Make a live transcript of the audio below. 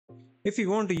If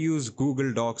you want to use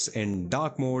Google Docs in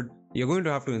dark mode, you're going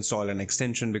to have to install an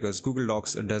extension because Google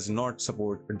Docs does not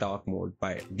support dark mode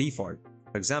by default.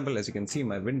 For example, as you can see,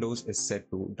 my Windows is set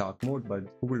to dark mode,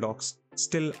 but Google Docs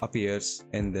still appears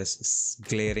in this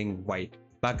glaring white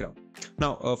background.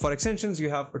 Now, for extensions, you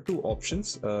have two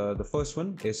options. The first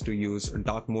one is to use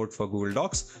dark mode for Google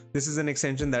Docs. This is an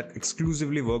extension that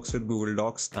exclusively works with Google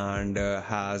Docs and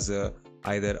has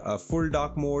either a full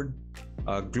dark mode,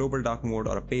 a global dark mode,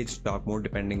 or a page dark mode,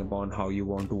 depending upon how you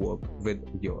want to work with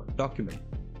your document.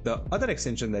 The other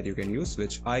extension that you can use,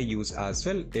 which I use as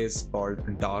well, is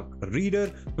called Dark Reader,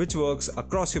 which works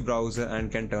across your browser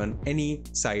and can turn any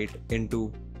site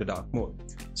into the dark mode.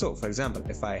 So for example,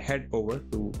 if I head over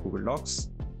to Google Docs,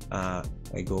 I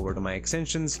go over to my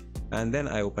extensions and then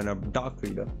I open up Dark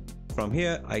Reader. From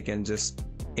here, I can just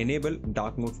enable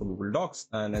dark mode for Google Docs,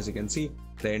 and as you can see,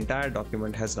 the entire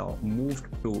document has now moved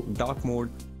to dark mode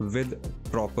with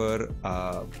proper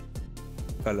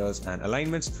colors and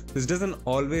alignments. This doesn't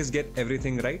always get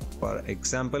everything right. For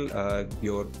example,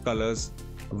 your colors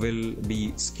will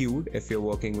be skewed if you're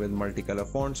working with multicolor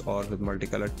fonts or with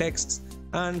multicolor texts,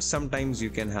 and sometimes you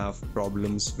can have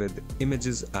problems with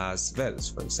images as well.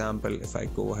 So for example, if I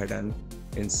go ahead and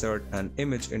insert an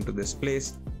image into this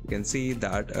place, you can see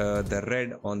that the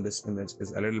red on this image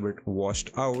is a little bit washed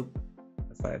out.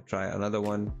 If I try another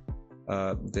one,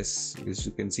 this, as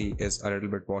you can see, is a little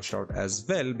bit washed out as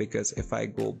well, because if I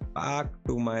go back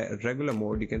to my regular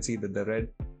mode, you can see that the red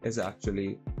is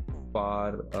actually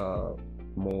far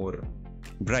more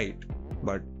bright,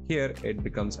 but here it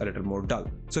becomes a little more dull.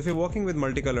 So if you're working with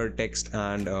multicolored text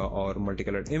and or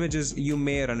multicolored images, you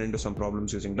may run into some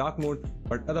problems using dark mode,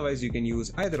 but otherwise you can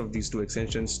use either of these two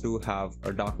extensions to have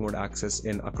a dark mode access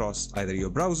in across either your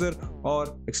browser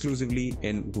or exclusively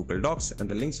in Google Docs, and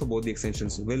the links for both the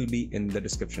extensions will be in the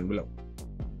description below.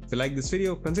 If you like this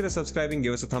video, consider subscribing,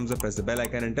 give us a thumbs up, press the bell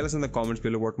icon, and tell us in the comments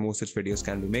below what more such videos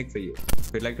can we make for you.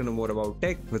 If you'd like to know more about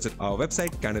tech, visit our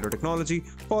website, Candid.Technology,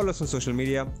 follow us on social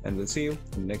media, and we'll see you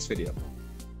in the next video.